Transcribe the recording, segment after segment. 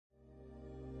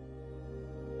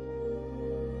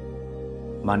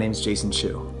My name's Jason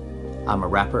Chu. I'm a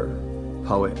rapper,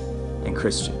 poet, and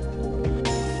Christian.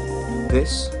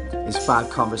 This is 5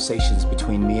 conversations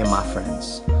between me and my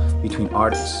friends, between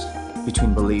artists,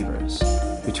 between believers,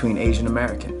 between Asian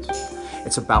Americans.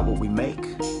 It's about what we make,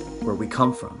 where we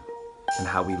come from, and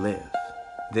how we live.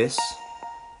 This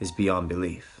is Beyond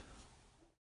Belief.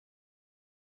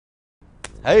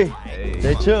 Hey,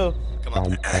 stay chill. Come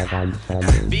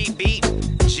on. Beep, beep.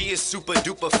 G is super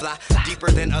duper fly, deeper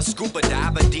than a scuba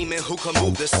dive, a demon who can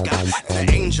move the sky.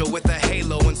 The angel with a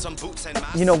halo and some boots and my...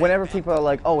 You know, whenever people are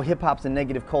like, oh, hip-hop's a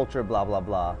negative culture, blah, blah,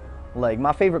 blah. Like,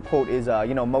 my favorite quote is,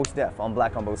 Mos Def on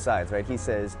Black on Both Sides, right? He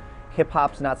says,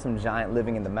 hip-hop's not some giant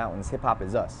living in the mountains. Hip-hop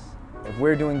is us. If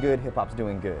we're doing good, hip-hop's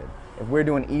doing good. If we're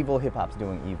doing evil, hip-hop's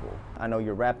doing evil. I know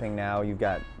you're rapping now, you've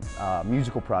got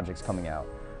musical projects coming out,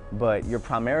 but you're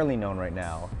primarily known right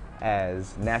now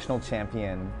as national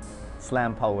champion,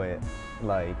 slam poet,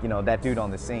 that dude on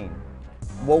the scene.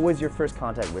 What was your first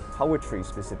contact with poetry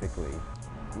specifically?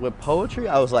 With poetry,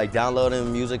 I was like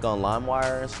downloading music on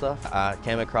LimeWire and stuff. I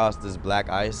came across this Black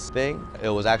Ice thing. It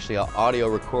was actually an audio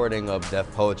recording of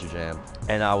Def Poetry Jam.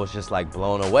 And I was just like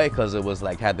blown away because it was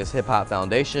like, had this hip hop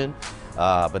foundation,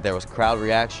 but there was crowd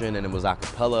reaction and it was a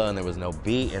cappella and there was no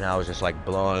beat, and I was just like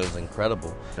blown. It was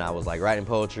incredible. And I was like writing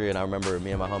poetry, and I remember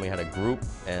me and my homie had a group,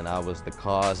 and I was the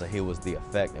cause and he was the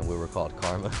effect, and we were called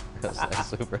Karma. It was like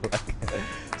super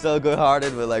so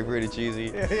good-hearted, but like pretty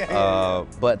cheesy.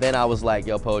 But then I was like,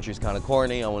 yo, poetry's kind of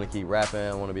corny. I want to keep rapping.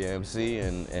 I want to be an MC.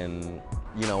 And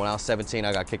when I was 17,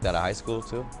 I got kicked out of high school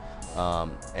too.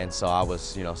 And so I was,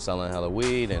 selling hella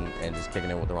weed and just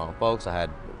kicking it with the wrong folks. I had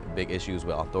big issues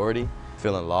with authority,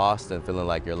 feeling lost and feeling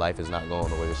like your life is not going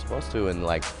the way you're supposed to, and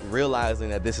like realizing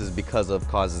that this is because of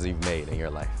causes you've made in your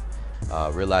life.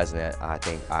 Realizing that I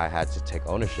think I had to take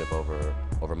ownership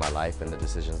over my life and the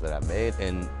decisions that I made.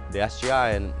 And the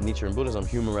SGI and Nietzsche and Buddhism,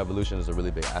 human revolution is a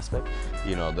really big aspect.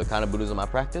 The kind of Buddhism I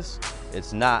practice,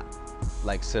 it's not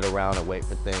like sit around and wait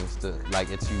for things to,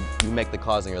 it's you make the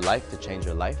cause in your life to change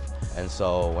your life. And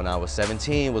so when I was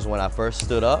 17 was when I first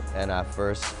stood up and I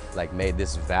first made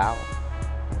this vow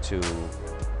to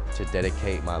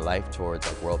dedicate my life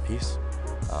towards world peace.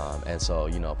 And so,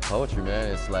 poetry,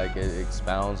 man, it's like it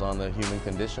expounds on the human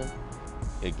condition.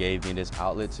 It gave me this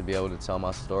outlet to be able to tell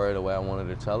my story the way I wanted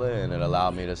to tell it, and it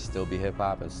allowed me to still be hip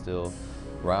hop and still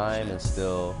rhyme and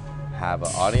still have an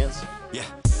audience. Yeah.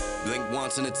 Blink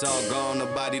once and it's all gone,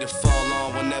 nobody to fall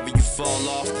on whenever you fall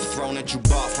off the throne that you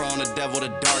bought from the devil, the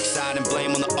dark side, and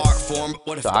blame on the art form.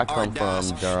 What if so I come from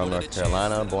Durham, North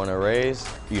Carolina, born and raised.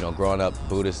 Growing up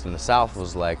Buddhist in the South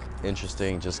was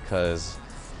interesting just because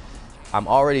I'm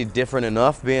already different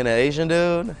enough being an Asian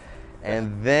dude,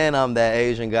 and then I'm that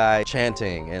Asian guy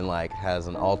chanting and has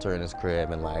an altar in his crib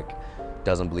and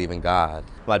doesn't believe in God.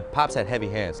 My pops had heavy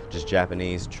hands, just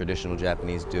Japanese, traditional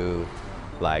Japanese dude.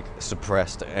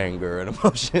 Suppressed anger and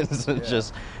emotions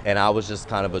and I was just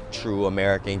kind of a true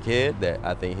American kid that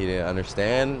I think he didn't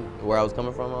understand where I was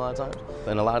coming from a lot of times.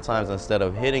 And a lot of times instead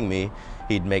of hitting me,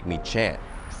 he'd make me chant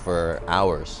for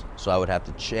hours. So I would have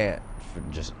to chant for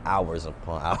just hours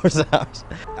upon hours and hours.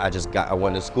 I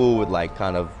went to school with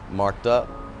kind of marked up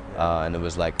and it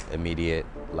was immediate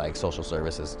social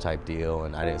services type deal,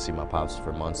 and I didn't see my pops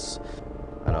for months.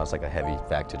 I know it's a heavy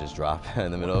fact to just drop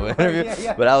in the middle of an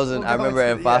interview, but I remember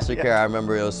in foster care, I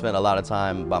remember it was spent a lot of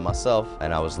time by myself,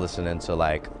 and I was listening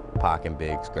to Pac and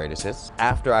Big's greatest hits.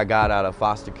 After I got out of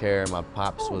foster care, my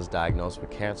pops was diagnosed with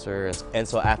cancer, and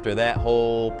so after that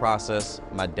whole process,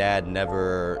 my dad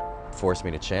never forced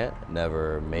me to chant,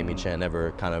 never made me chant,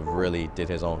 never kind of really did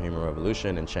his own human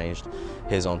revolution and changed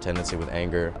his own tendency with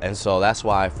anger. And so that's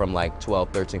why from 12,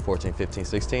 13, 14, 15,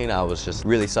 16, I was just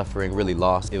really suffering, really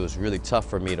lost. It was really tough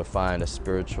for me to find a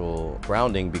spiritual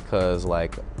grounding because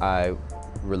I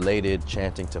related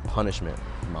chanting to punishment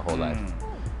my whole life.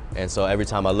 And so every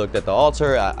time I looked at the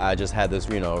altar, I just had this,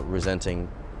 resenting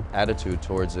attitude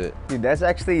towards it. Dude, that's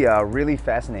actually really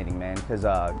fascinating, man, because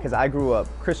I grew up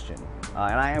Christian.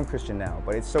 And I am Christian now,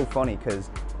 but it's so funny because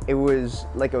it was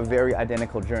a very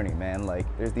identical journey, man.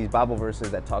 There's these Bible verses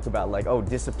that talk about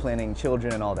disciplining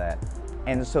children and all that.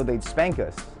 And so they'd spank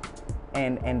us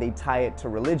and they'd tie it to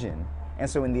religion. And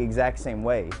so in the exact same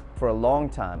way, for a long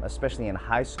time, especially in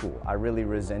high school, I really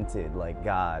resented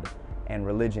God and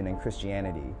religion and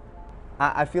Christianity.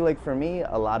 I feel for me,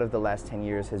 a lot of the last 10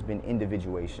 years has been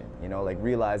individuation,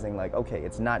 realizing okay,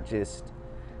 it's not just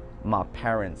my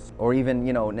parents or even,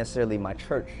 necessarily my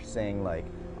church saying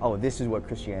oh, this is what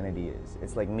Christianity is.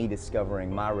 It's me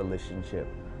discovering my relationship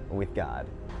with God.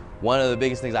 One of the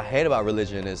biggest things I hate about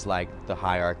religion is like the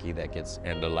hierarchy that gets,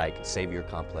 and the like savior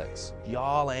complex.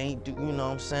 Y'all ain't, you know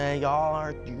what I'm saying? Y'all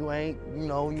aren't, you ain't, you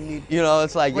know, you need, you know,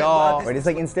 it's like y'all. Right, it's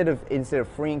like instead of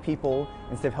freeing people,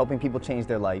 instead of helping people change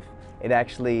their life, it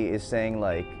actually is saying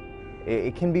like,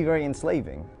 it can be very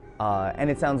enslaving. And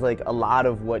it sounds like a lot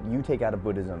of what you take out of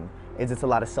Buddhism is it's a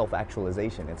lot of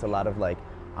self-actualization. It's a lot of like,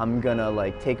 I'm gonna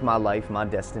like take my life, my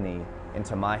destiny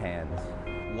into my hands.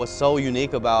 What's so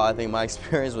unique about, I think, my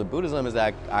experience with Buddhism is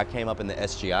that I came up in the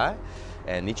SGI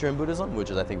and Nichiren Buddhism, which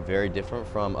is, I think, very different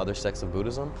from other sects of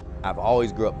Buddhism. I've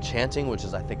always grew up chanting, which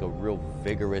is, I think, a real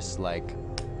vigorous, like,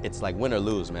 it's like win or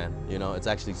lose, man. You know, it's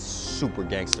actually super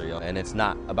gangster, yo. And it's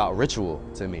not about ritual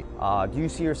to me. Do you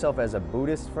see yourself as a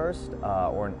Buddhist first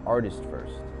or an artist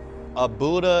first? A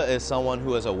Buddha is someone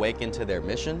who has awakened to their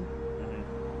mission,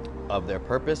 of their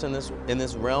purpose in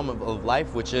this realm of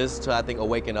life, which is to, I think,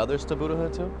 awaken others to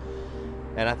Buddhahood too.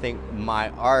 And I think my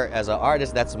art, as an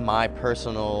artist, that's my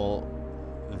personal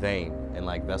vein and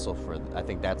like vessel for, I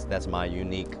think that's my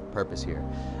unique purpose here.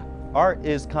 Art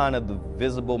is kind of the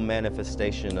visible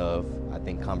manifestation of, I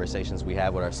think, conversations we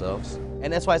have with ourselves.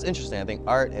 And that's why it's interesting. I think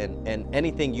art and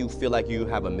anything you feel like you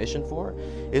have a mission for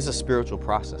is a spiritual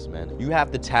process, man. You have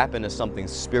to tap into something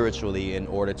spiritually in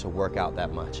order to work out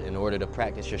that much, in order to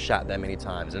practice your shot that many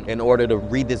times, in order to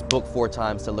read this book 4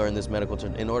 times to learn this medical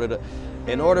term,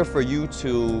 in order for you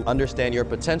to understand your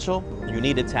potential, you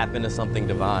need to tap into something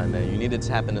divine, man. You need to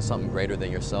tap into something greater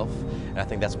than yourself. And I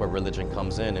think that's where religion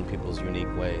comes in people's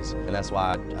unique ways. And that's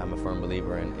why I'm a firm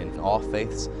believer in all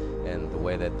faiths and the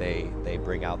way that they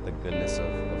bring out the goodness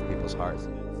of people's hearts.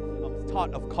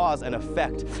 Taught of cause and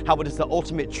effect, how it is the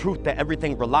ultimate truth that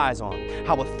everything relies on,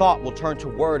 how a thought will turn to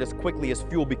word as quickly as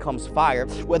fuel becomes fire,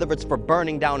 whether it's for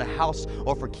burning down a house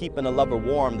or for keeping a lover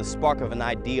warm, the spark of an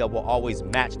idea will always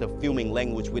match the fuming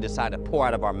language we decide to pour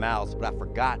out of our mouths. But I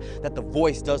forgot that the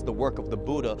voice does the work of the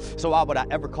Buddha, so why would I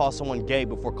ever call someone gay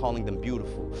before calling them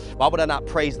beautiful? Why would I not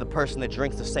praise the person that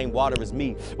drinks the same water as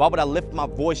me? Why would I lift my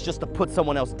voice just to put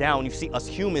someone else down? You see, us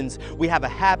humans, we have a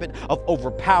habit of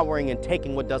overpowering and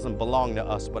taking what doesn't belong to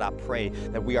us, but I pray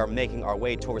that we are making our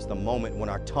way towards the moment when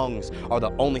our tongues are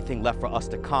the only thing left for us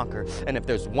to conquer. And if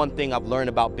there's one thing I've learned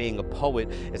about being a poet,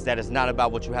 is that it's not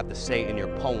about what you have to say in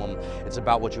your poem, it's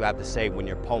about what you have to say when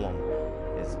your poem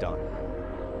is done.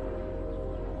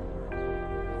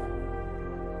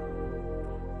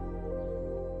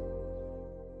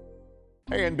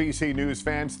 Hey NBC News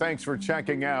fans, thanks for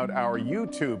checking out our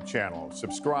YouTube channel.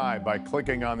 Subscribe by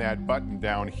clicking on that button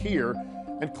down here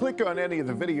and click on any of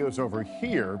the videos over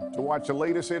here to watch the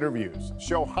latest interviews,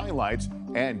 show highlights,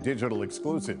 and digital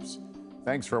exclusives.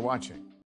 Thanks for watching.